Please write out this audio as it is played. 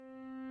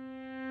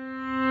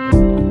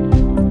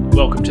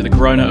Welcome to the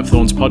Corona of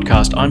Thorns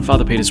podcast. I'm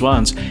Father Peter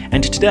Zwans,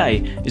 and today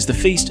is the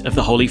Feast of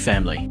the Holy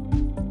Family.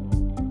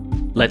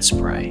 Let's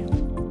pray.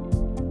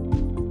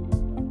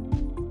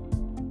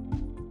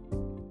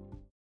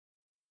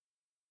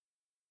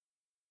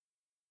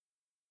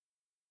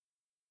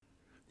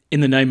 In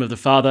the name of the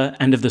Father,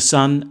 and of the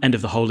Son, and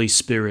of the Holy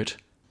Spirit.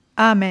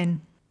 Amen.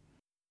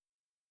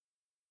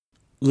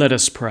 Let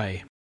us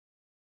pray.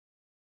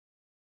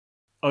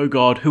 O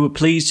God, who were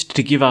pleased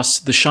to give us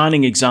the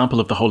shining example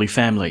of the Holy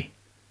Family,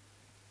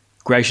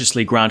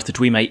 graciously grant that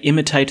we may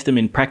imitate them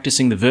in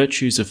practicing the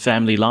virtues of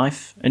family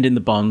life and in the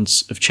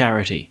bonds of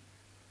charity.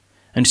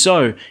 And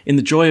so, in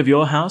the joy of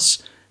your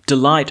house,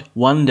 delight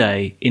one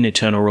day in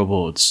eternal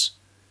rewards.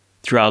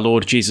 Through our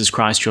Lord Jesus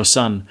Christ, your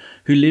Son,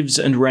 who lives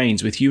and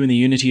reigns with you in the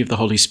unity of the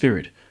Holy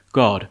Spirit,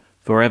 God,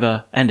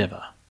 forever and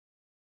ever.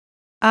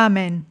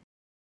 Amen.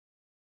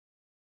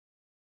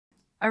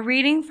 A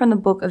reading from the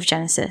book of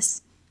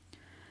Genesis.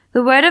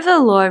 The word of the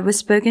Lord was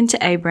spoken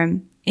to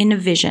Abram in a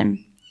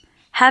vision.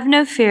 Have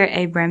no fear,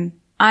 Abram.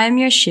 I am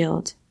your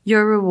shield.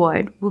 Your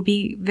reward will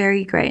be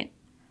very great.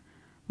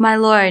 My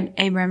Lord,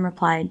 Abram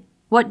replied,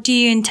 what do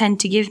you intend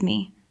to give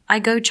me? I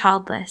go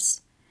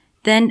childless.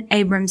 Then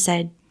Abram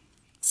said,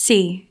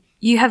 see,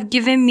 you have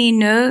given me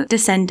no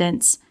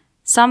descendants.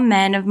 Some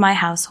man of my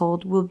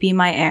household will be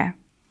my heir.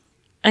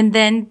 And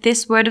then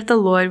this word of the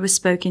Lord was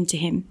spoken to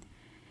him.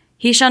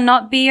 He shall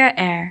not be your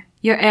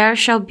heir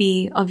shall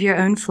be of your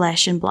own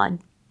flesh and blood.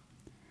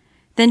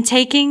 Then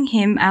taking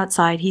him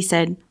outside, he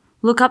said,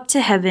 look up to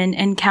heaven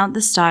and count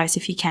the stars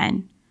if you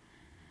can.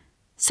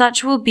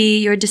 Such will be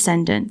your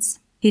descendants,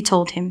 he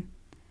told him.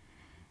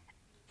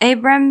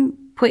 Abram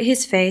put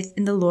his faith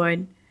in the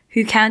Lord,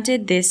 who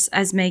counted this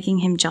as making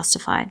him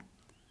justified.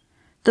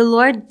 The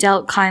Lord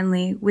dealt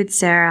kindly with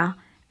Sarah,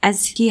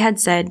 as he had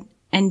said,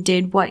 and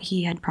did what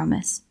he had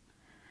promised.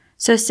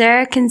 So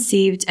Sarah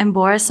conceived and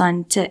bore a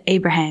son to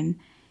Abraham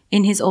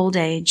in his old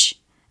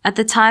age, at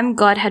the time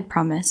God had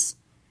promised.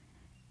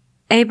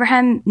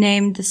 Abraham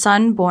named the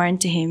son born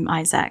to him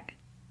Isaac,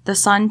 the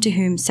son to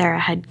whom Sarah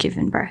had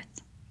given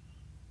birth.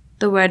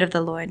 The word of the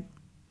Lord.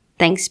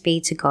 Thanks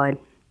be to God.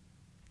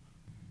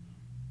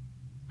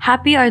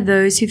 Happy are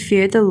those who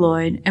fear the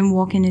Lord and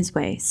walk in his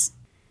ways.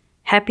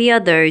 Happy are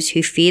those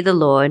who fear the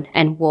Lord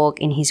and walk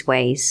in his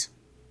ways.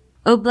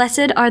 O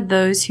blessed are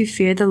those who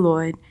fear the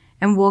Lord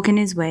and walk in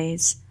his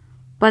ways.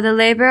 By the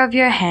labor of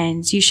your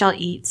hands you shall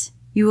eat.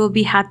 You will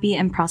be happy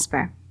and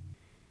prosper.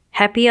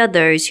 Happy are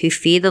those who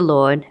fear the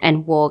Lord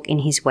and walk in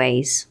his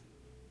ways.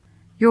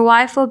 Your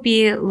wife will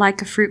be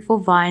like a fruitful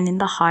vine in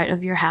the heart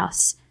of your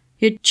house,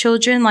 your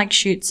children like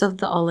shoots of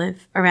the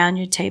olive around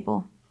your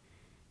table.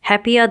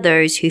 Happy are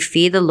those who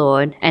fear the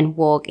Lord and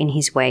walk in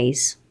his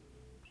ways.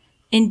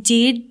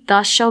 Indeed,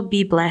 thus shall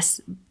be blessed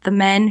the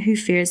man who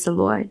fears the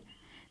Lord.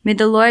 May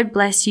the Lord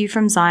bless you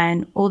from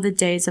Zion all the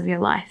days of your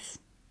life.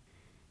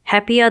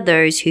 Happy are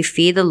those who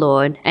fear the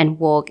Lord and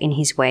walk in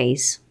his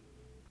ways.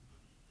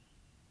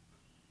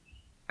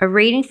 A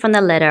reading from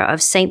the letter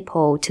of St.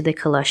 Paul to the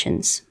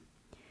Colossians.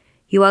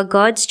 You are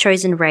God's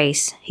chosen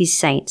race, his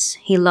saints.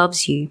 He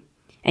loves you,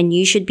 and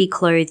you should be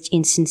clothed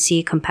in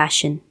sincere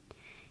compassion,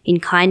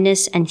 in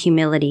kindness and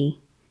humility,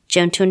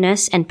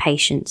 gentleness and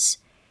patience.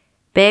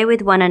 Bear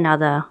with one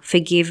another,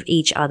 forgive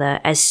each other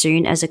as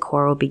soon as a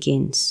quarrel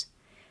begins.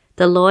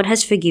 The Lord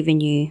has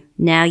forgiven you,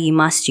 now you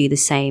must do the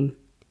same.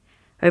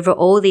 Over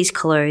all these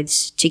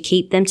clothes, to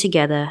keep them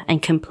together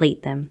and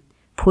complete them,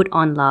 put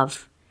on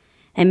love.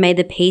 And may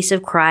the peace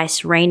of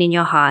Christ reign in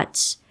your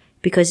hearts,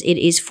 because it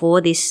is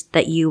for this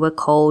that you were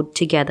called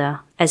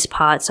together as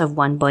parts of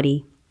one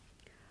body.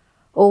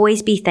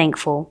 Always be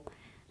thankful.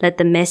 Let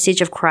the message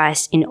of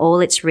Christ in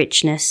all its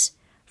richness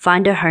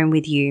find a home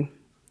with you.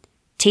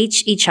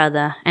 Teach each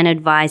other and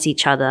advise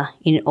each other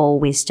in all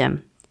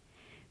wisdom.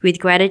 With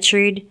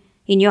gratitude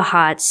in your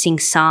hearts sing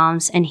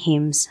psalms and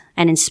hymns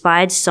and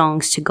inspired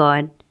songs to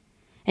God,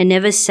 and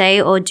never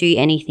say or do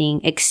anything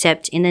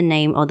except in the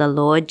name of the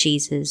Lord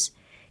Jesus,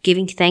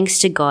 giving thanks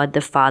to God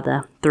the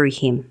Father through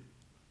him.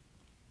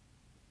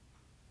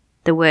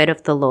 The word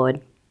of the Lord.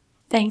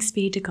 Thanks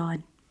be to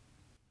God.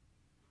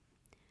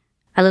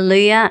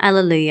 Alleluia,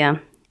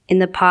 alleluia. In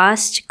the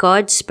past,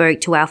 God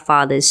spoke to our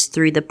fathers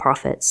through the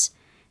prophets.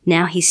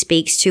 Now he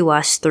speaks to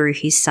us through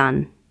his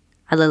Son.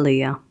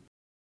 Alleluia.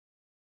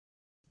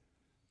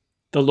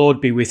 The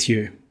Lord be with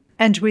you.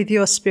 And with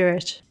your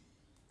spirit.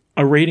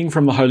 A reading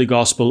from the Holy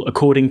Gospel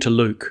according to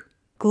Luke.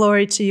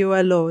 Glory to you, O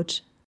Lord.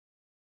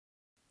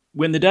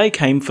 When the day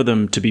came for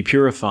them to be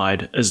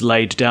purified, as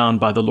laid down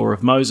by the law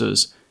of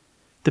Moses,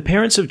 the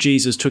parents of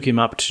Jesus took him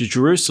up to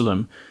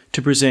Jerusalem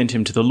to present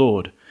him to the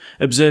Lord,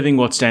 observing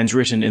what stands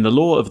written in the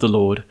law of the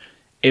Lord,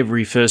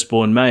 every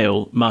firstborn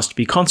male must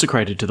be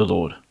consecrated to the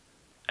Lord,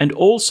 and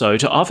also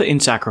to offer in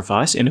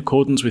sacrifice, in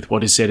accordance with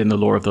what is said in the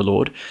law of the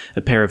Lord,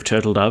 a pair of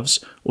turtle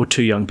doves or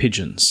 2 young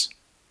pigeons.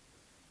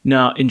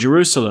 Now in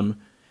Jerusalem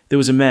there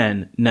was a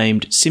man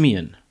named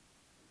Simeon.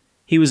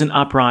 He was an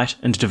upright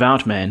and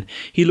devout man.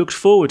 He looked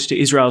forward to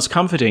Israel's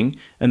comforting,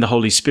 and the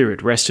Holy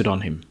Spirit rested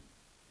on him.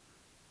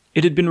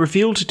 It had been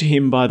revealed to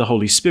him by the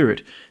Holy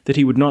Spirit that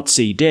he would not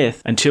see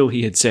death until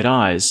he had set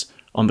eyes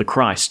on the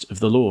Christ of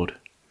the Lord.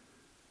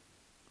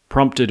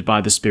 Prompted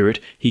by the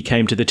Spirit, he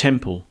came to the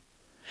temple.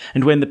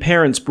 And when the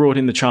parents brought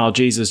in the child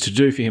Jesus to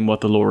do for him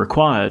what the law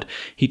required,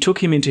 he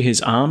took him into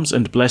his arms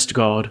and blessed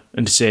God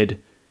and said,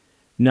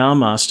 "Now,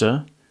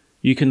 Master,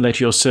 you can let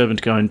your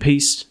servant go in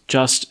peace,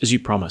 just as you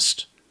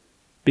promised.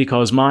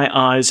 Because my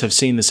eyes have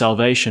seen the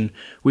salvation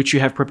which you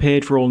have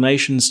prepared for all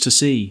nations to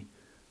see,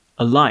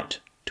 a light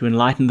to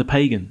enlighten the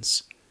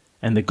pagans,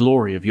 and the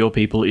glory of your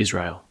people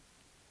Israel."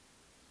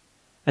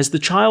 As the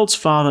child's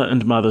father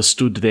and mother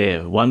stood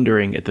there,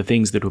 wondering at the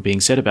things that were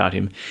being said about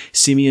him,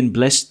 Simeon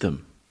blessed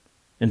them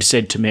and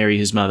said to Mary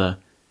his mother,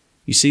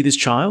 "You see this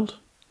child?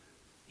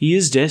 He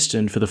is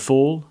destined for the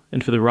fall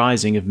and for the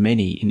rising of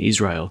many in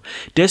Israel,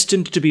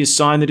 destined to be a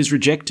sign that is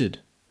rejected,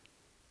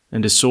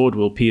 and a sword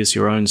will pierce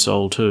your own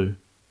soul too,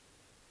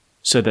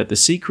 so that the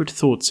secret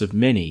thoughts of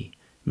many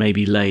may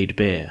be laid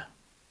bare."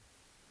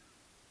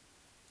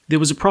 There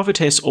was a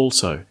prophetess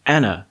also,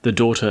 Anna, the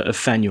daughter of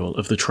Phanuel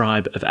of the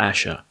tribe of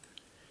Asher.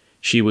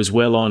 She was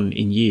well on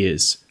in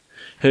years.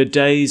 Her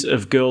days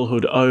of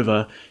girlhood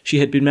over, she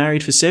had been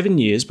married for 7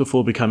 years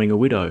before becoming a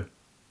widow.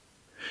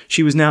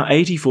 She was now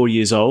 84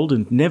 years old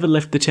and never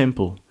left the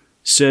temple,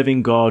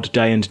 serving God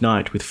day and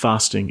night with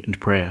fasting and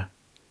prayer.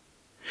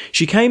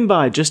 She came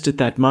by just at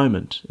that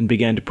moment and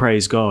began to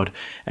praise God,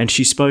 and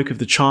she spoke of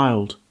the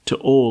child to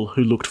all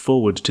who looked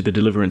forward to the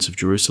deliverance of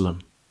Jerusalem.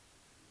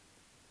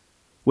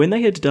 When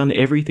they had done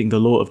everything the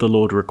law of the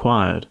Lord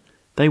required,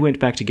 they went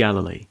back to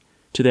Galilee,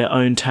 to their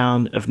own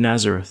town of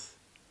Nazareth.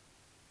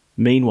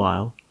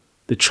 Meanwhile,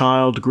 the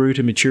child grew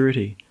to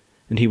maturity,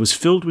 and he was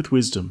filled with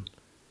wisdom,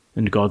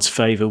 and God's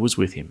favour was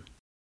with him.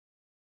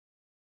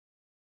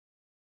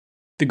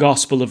 The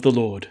Gospel of the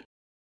Lord.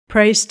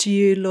 Praise to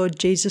you, Lord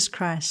Jesus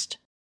Christ.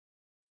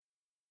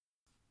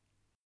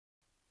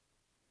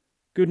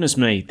 Goodness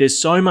me, there's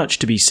so much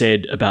to be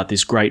said about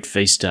this great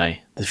feast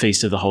day, the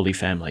Feast of the Holy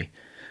Family.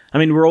 I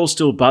mean, we're all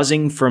still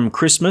buzzing from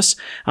Christmas,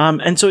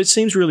 and so it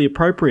seems really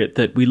appropriate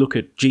that we look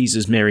at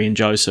Jesus, Mary and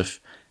Joseph.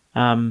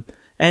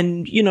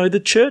 And, you know, the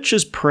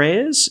church's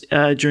prayers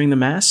during the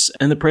Mass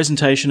and the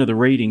presentation of the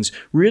readings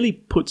really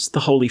puts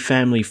the Holy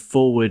Family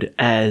forward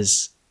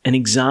as an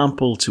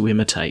example to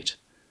imitate.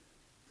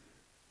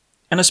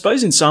 And I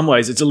suppose in some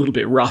ways it's a little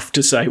bit rough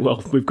to say,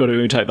 well, we've got to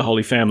imitate the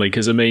Holy Family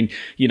because, I mean,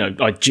 you know,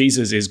 like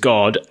Jesus is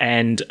God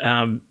and,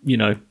 you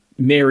know,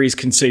 Mary's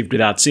conceived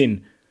without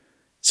sin.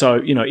 So,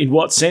 you know, in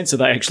what sense are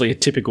they actually a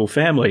typical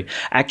family?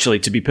 Actually,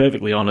 to be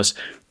perfectly honest,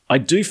 I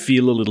do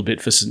feel a little bit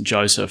for St.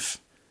 Joseph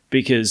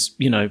because,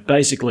 you know,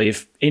 basically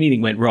if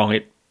anything went wrong,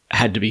 it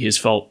had to be his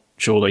fault,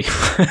 surely.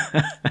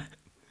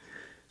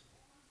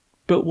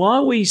 But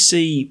while we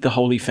see the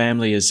Holy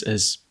Family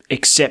as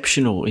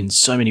exceptional in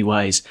so many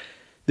ways,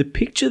 the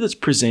picture that's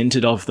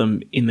presented of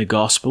them in the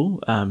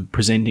Gospel,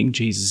 presenting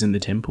Jesus in the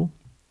temple,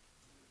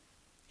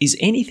 is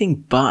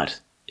anything but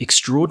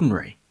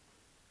extraordinary.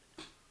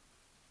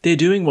 They're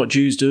doing what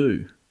Jews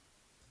do.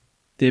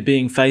 They're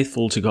being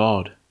faithful to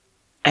God.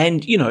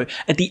 And, you know,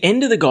 at the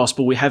end of the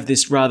Gospel, we have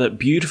this rather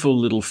beautiful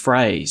little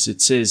phrase.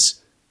 It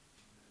says,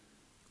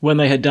 "When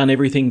they had done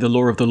everything the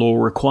law of the law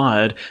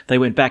required, they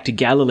went back to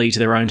Galilee to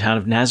their own town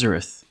of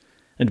Nazareth.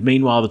 And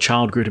meanwhile the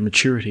child grew to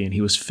maturity, and he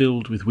was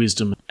filled with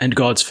wisdom, and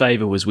God's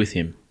favour was with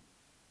him."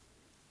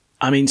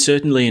 I mean,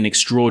 certainly an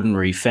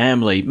extraordinary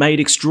family, made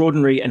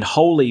extraordinary and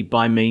holy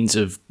by means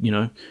of, you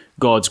know,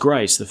 God's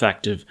grace, the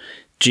fact of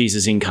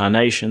Jesus'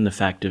 incarnation, the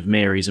fact of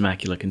Mary's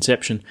Immaculate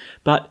Conception,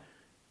 but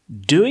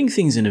doing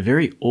things in a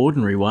very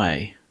ordinary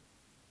way.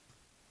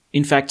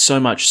 In fact, so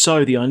much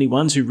so, the only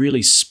ones who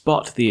really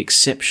spot the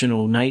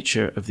exceptional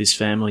nature of this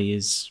family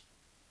is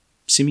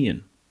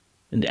Simeon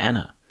and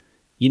Anna.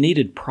 You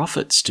needed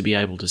prophets to be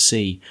able to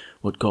see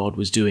what God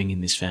was doing in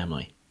this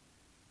family.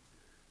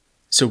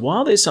 So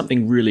while there's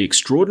something really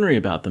extraordinary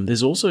about them,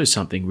 there's also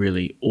something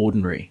really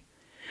ordinary.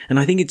 And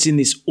I think it's in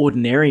this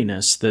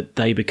ordinariness that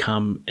they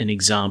become an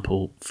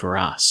example for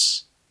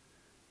us.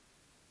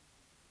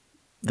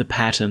 The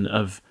pattern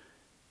of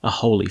a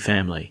holy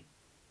family.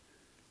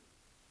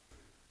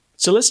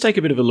 So let's take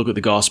a bit of a look at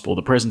the Gospel,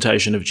 the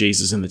presentation of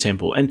Jesus in the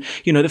temple. And,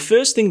 you know, the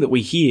first thing that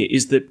we hear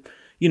is that,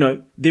 you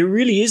know, there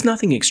really is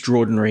nothing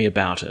extraordinary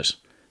about it.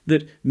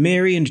 That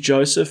Mary and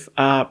Joseph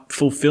are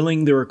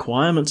fulfilling the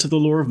requirements of the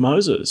law of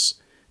Moses.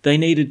 They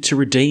needed to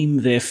redeem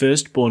their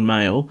firstborn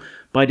male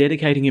by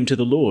dedicating him to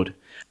the Lord.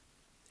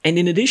 And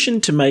in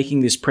addition to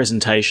making this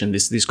presentation,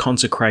 this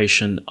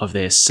consecration of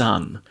their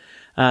son,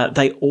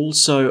 they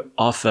also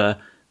offer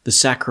the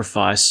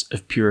sacrifice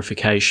of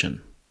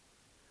purification.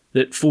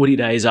 That 40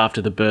 days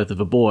after the birth of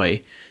a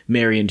boy,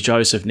 Mary and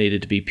Joseph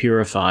needed to be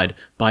purified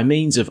by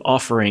means of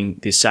offering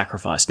this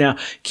sacrifice. Now,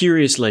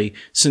 curiously,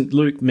 St.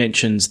 Luke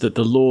mentions that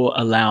the law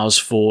allows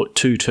for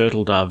 2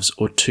 turtle doves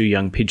or 2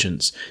 young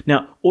pigeons.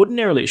 Now,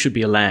 ordinarily it should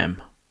be a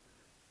lamb,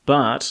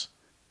 but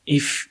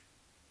if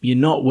you're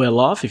not well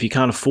off, if you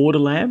can't afford a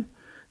lamb,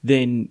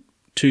 then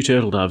 2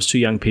 turtle doves, 2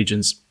 young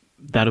pigeons,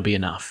 that'll be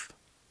enough.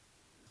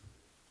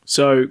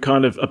 So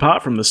kind of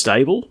apart from the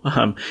stable,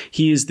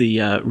 here's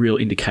the real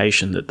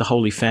indication that the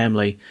Holy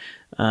Family,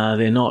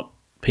 they're not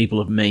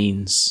people of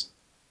means.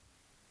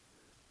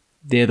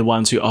 They're the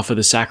ones who offer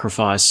the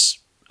sacrifice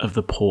of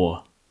the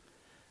poor.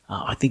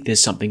 I think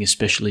there's something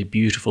especially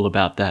beautiful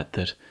about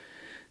that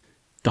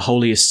the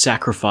holiest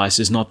sacrifice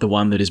is not the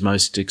one that is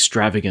most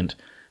extravagant,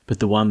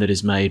 but the one that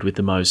is made with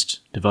the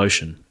most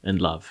devotion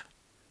and love.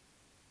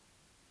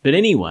 But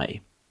anyway,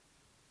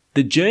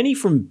 the journey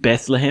from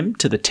Bethlehem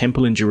to the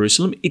temple in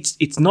Jerusalem,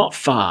 it's not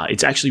far.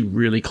 It's actually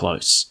really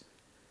close.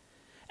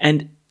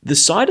 And the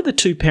sight of the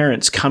two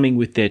parents coming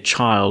with their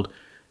child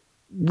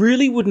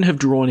really wouldn't have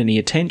drawn any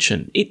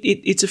attention.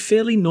 It's a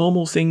fairly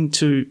normal thing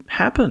to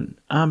happen.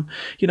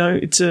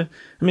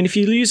 If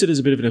you use it as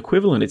a bit of an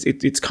equivalent,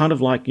 it's kind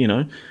of like,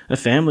 a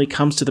family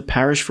comes to the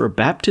parish for a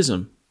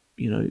baptism.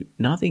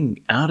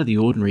 Nothing out of the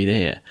ordinary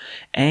there.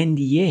 And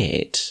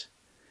yet,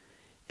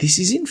 this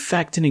is in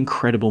fact an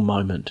incredible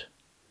moment.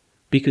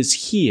 Because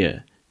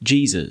here,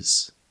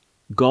 Jesus,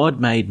 God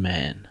made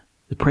man,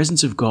 the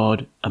presence of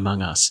God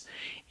among us,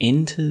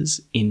 enters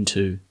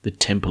into the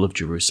Temple of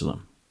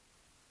Jerusalem.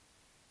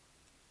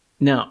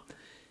 Now,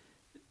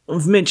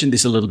 I've mentioned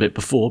this a little bit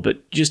before,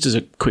 but just as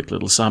a quick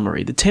little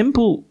summary, the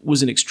temple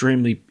was an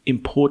extremely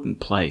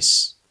important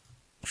place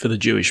for the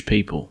Jewish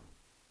people.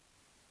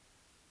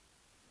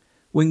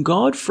 When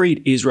God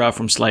freed Israel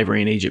from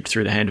slavery in Egypt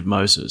through the hand of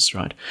Moses,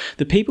 right,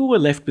 the people were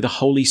left with a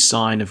holy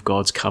sign of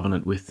God's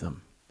covenant with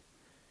them.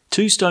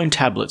 2 stone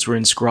tablets were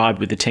inscribed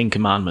with the 10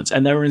 Commandments,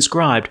 and they were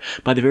inscribed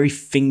by the very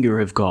finger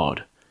of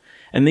God.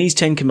 And these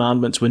 10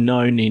 Commandments were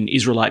known in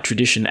Israelite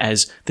tradition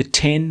as the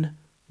 10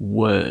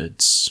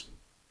 Words.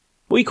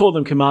 We call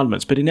them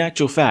commandments, but in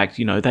actual fact,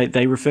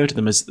 they refer to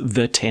them as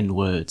the 10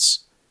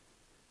 Words.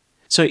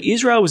 So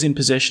Israel was in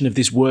possession of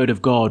this word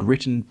of God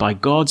written by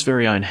God's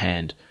very own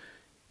hand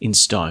in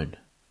stone.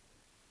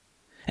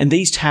 And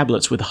these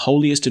tablets were the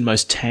holiest and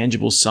most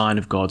tangible sign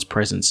of God's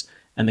presence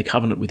and the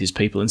covenant with his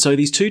people. And so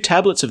these 2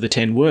 tablets of the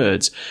 10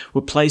 Words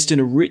were placed in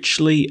a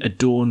richly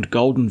adorned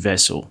golden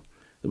vessel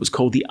that was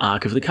called the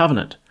Ark of the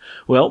Covenant.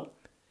 Well,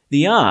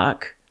 the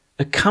Ark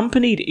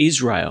accompanied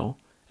Israel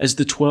as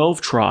the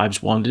 12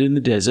 tribes wandered in the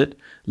desert,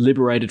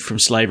 liberated from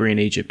slavery in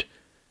Egypt.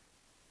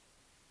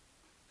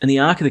 And the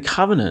Ark of the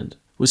Covenant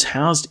was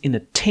housed in a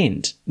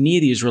tent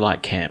near the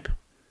Israelite camp,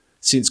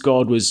 since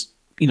God was,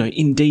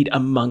 indeed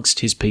amongst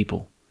his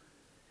people.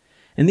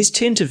 And this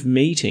tent of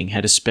meeting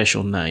had a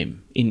special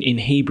name. In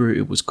Hebrew,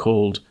 it was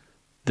called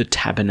the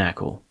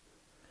tabernacle,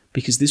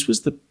 because this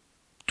was the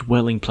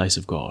dwelling place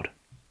of God.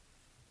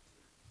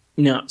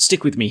 Now,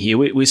 stick with me here.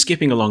 We're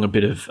skipping along a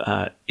bit of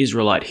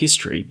Israelite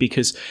history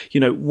because,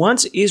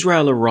 once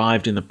Israel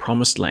arrived in the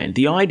Promised Land,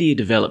 the idea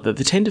developed that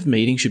the tent of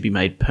meeting should be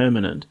made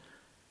permanent.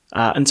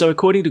 And so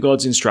according to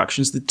God's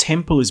instructions, the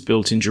temple is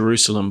built in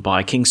Jerusalem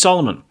by King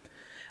Solomon.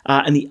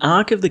 And the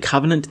Ark of the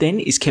Covenant then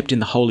is kept in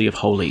the Holy of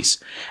Holies.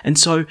 And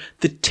so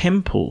the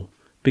temple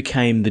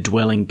became the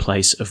dwelling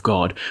place of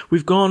God.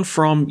 We've gone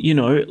from,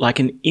 like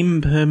an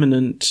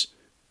impermanent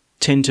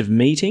tent of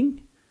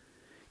meeting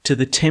to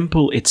the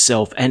temple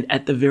itself. And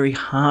at the very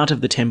heart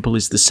of the temple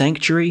is the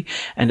sanctuary.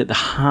 And at the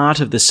heart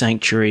of the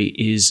sanctuary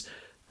is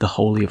the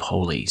Holy of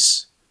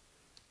Holies.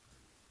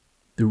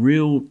 The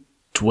real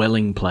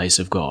dwelling place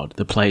of God,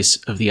 the place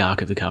of the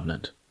Ark of the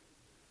Covenant.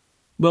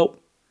 Well,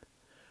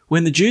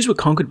 when the Jews were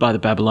conquered by the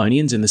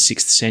Babylonians in the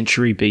 6th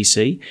century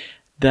BC,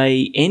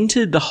 they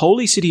entered the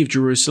holy city of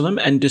Jerusalem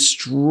and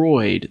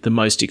destroyed the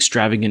most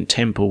extravagant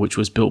temple which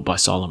was built by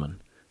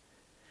Solomon.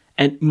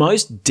 And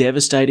most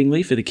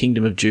devastatingly for the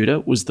kingdom of Judah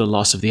was the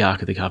loss of the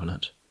Ark of the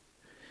Covenant.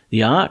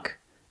 The Ark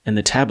and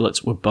the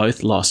tablets were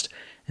both lost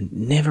and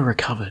never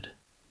recovered.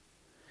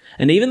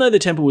 And even though the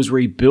temple was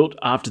rebuilt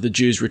after the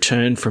Jews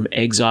returned from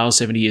exile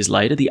 70 years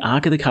later, the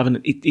Ark of the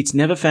Covenant, it's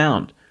never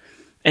found.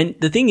 And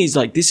the thing is,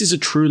 this is a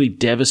truly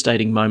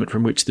devastating moment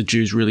from which the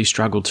Jews really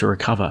struggled to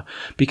recover,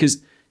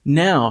 because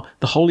now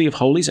the Holy of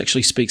Holies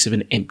actually speaks of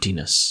an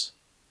emptiness.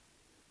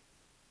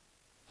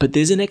 But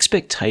there's an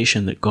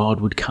expectation that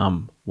God would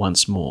come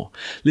once more.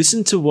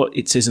 Listen to what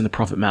it says in the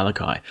prophet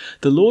Malachi.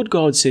 The Lord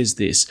God says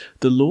this,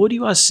 "The Lord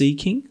you are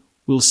seeking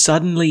will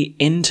suddenly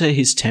enter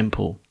his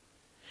temple,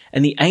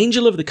 and the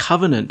angel of the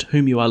covenant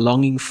whom you are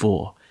longing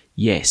for,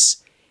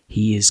 yes,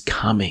 he is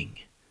coming,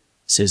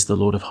 says the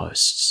Lord of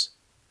hosts."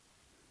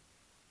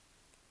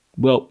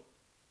 Well,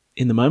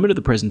 in the moment of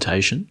the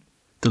presentation,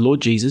 the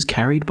Lord Jesus,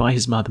 carried by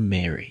his mother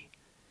Mary,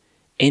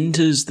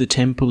 enters the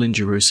temple in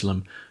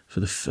Jerusalem for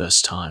the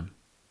first time.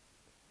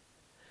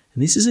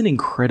 And this is an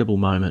incredible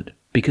moment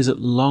because at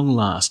long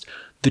last,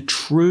 the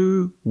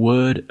true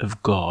word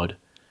of God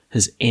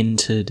has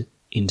entered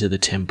into the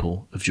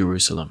temple of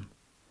Jerusalem.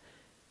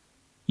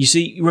 You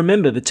see,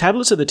 remember, the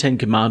tablets of the 10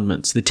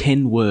 Commandments, the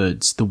 10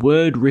 words, the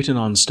word written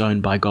on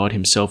stone by God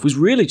himself, was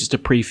really just a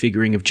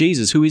prefiguring of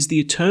Jesus, who is the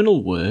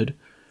eternal word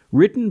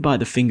written by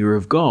the finger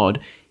of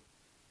God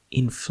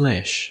in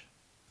flesh.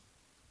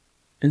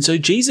 And so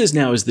Jesus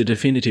now is the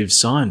definitive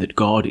sign that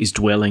God is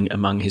dwelling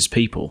among his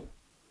people.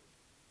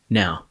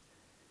 Now,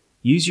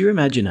 use your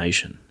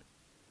imagination.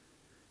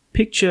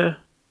 Picture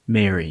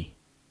Mary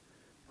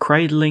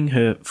cradling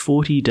her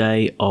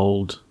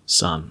 40-day-old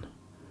son,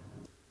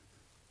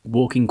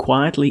 walking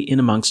quietly in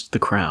amongst the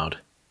crowd.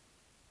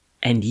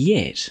 And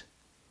yet,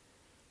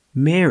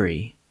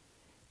 Mary,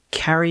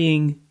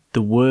 carrying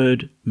the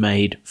Word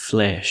made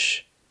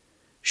flesh,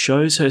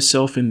 shows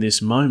herself in this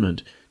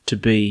moment to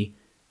be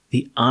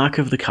the Ark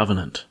of the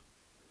Covenant.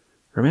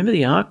 Remember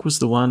the Ark was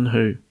the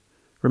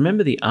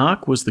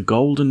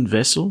golden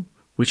vessel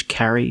which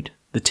carried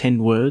the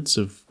 10 words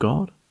of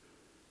God?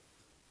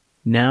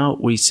 Now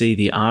we see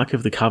the Ark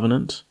of the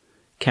Covenant,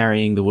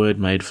 carrying the Word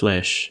made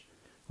flesh,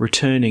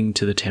 returning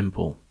to the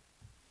temple.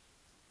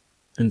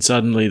 And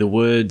suddenly the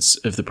words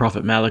of the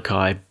prophet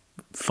Malachi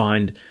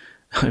find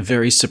a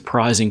very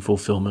surprising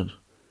fulfillment.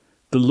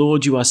 The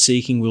Lord you are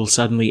seeking will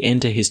suddenly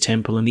enter his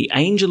temple, and the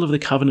angel of the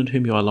covenant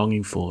whom you are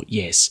longing for,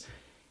 yes,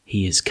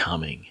 he is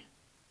coming.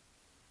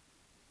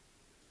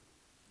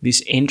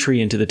 This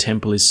entry into the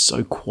temple is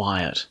so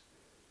quiet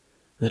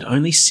that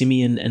only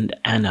Simeon and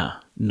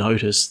Anna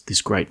notice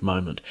this great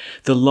moment.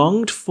 The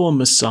longed-for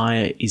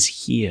Messiah is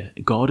here.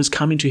 God has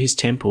come into his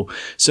temple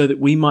so that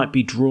we might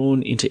be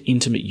drawn into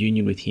intimate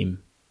union with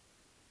him.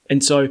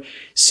 And so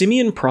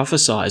Simeon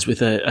prophesies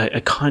with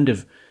a kind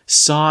of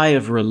sigh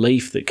of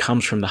relief that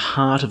comes from the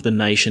heart of the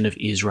nation of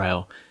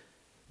Israel.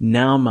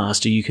 Now,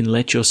 Master, you can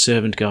let your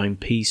servant go in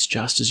peace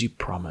just as you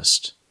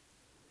promised,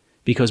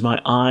 because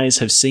my eyes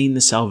have seen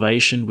the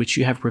salvation which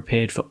you have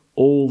prepared for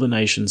all the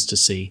nations to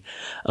see,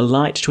 a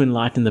light to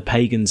enlighten the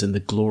pagans and the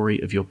glory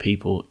of your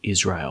people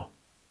Israel.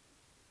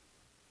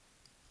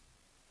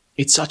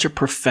 It's such a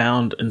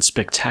profound and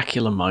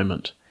spectacular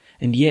moment,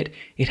 and yet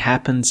it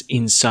happens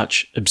in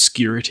such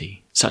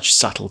obscurity, such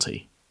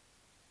subtlety.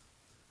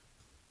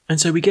 And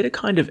so we get a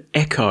kind of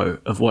echo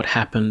of what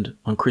happened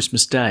on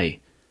Christmas Day,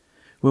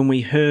 when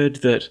we heard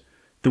that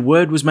the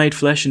Word was made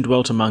flesh and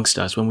dwelt amongst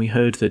us, when we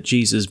heard that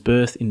Jesus'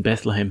 birth in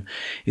Bethlehem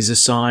is a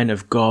sign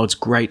of God's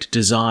great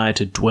desire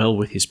to dwell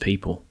with his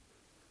people,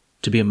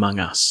 to be among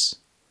us,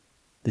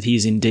 that he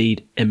is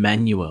indeed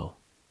Emmanuel,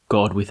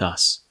 God with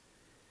us.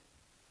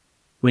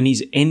 When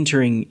he's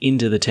entering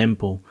into the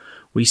temple,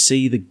 we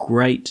see the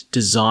great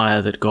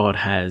desire that God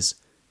has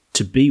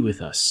to be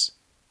with us.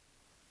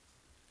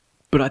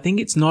 But I think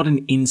it's not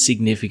an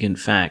insignificant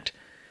fact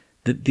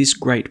that this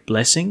great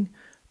blessing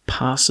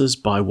passes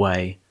by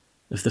way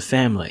of the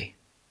family.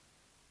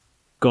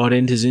 God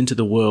enters into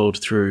the world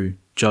through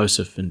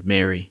Joseph and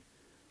Mary.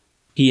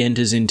 He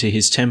enters into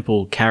his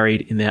temple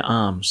carried in their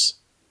arms.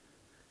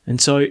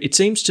 And so it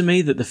seems to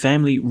me that the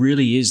family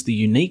really is the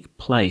unique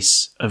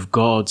place of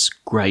God's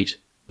great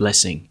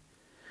blessing,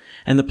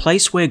 and the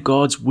place where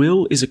God's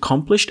will is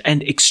accomplished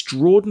and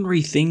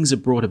extraordinary things are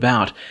brought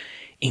about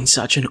in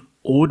such an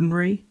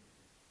ordinary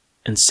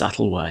and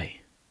subtle way.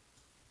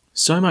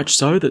 So much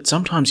so that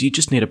sometimes you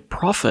just need a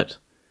prophet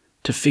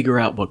to figure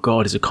out what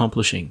God is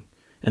accomplishing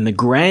and the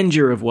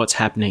grandeur of what's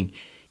happening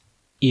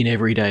in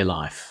everyday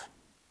life.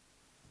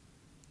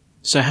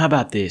 So how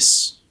about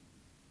this?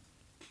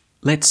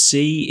 Let's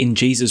see in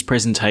Jesus'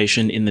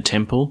 presentation in the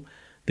temple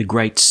the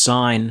great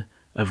sign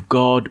of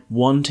God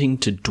wanting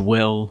to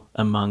dwell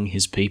among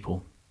his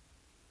people,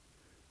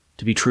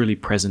 to be truly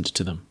present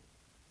to them.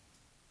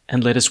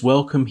 And let us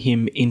welcome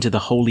him into the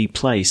holy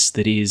place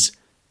that is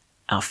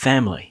our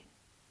family.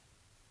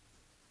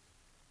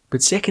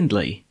 But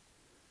secondly,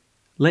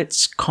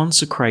 let's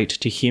consecrate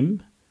to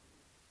him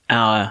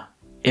our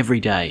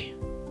everyday,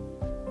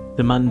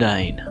 the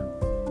mundane,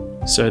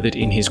 so that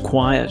in his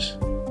quiet,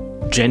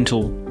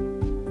 gentle,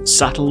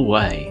 subtle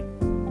way,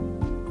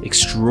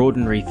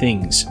 extraordinary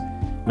things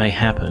may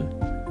happen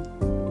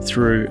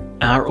through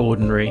our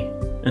ordinary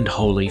and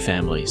holy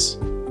families.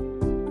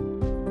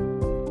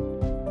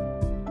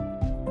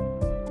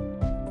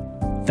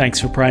 Thanks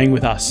for praying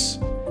with us,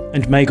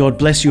 and may God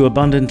bless you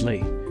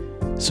abundantly,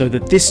 so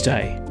that this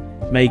day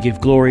may give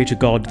glory to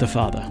God the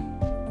Father.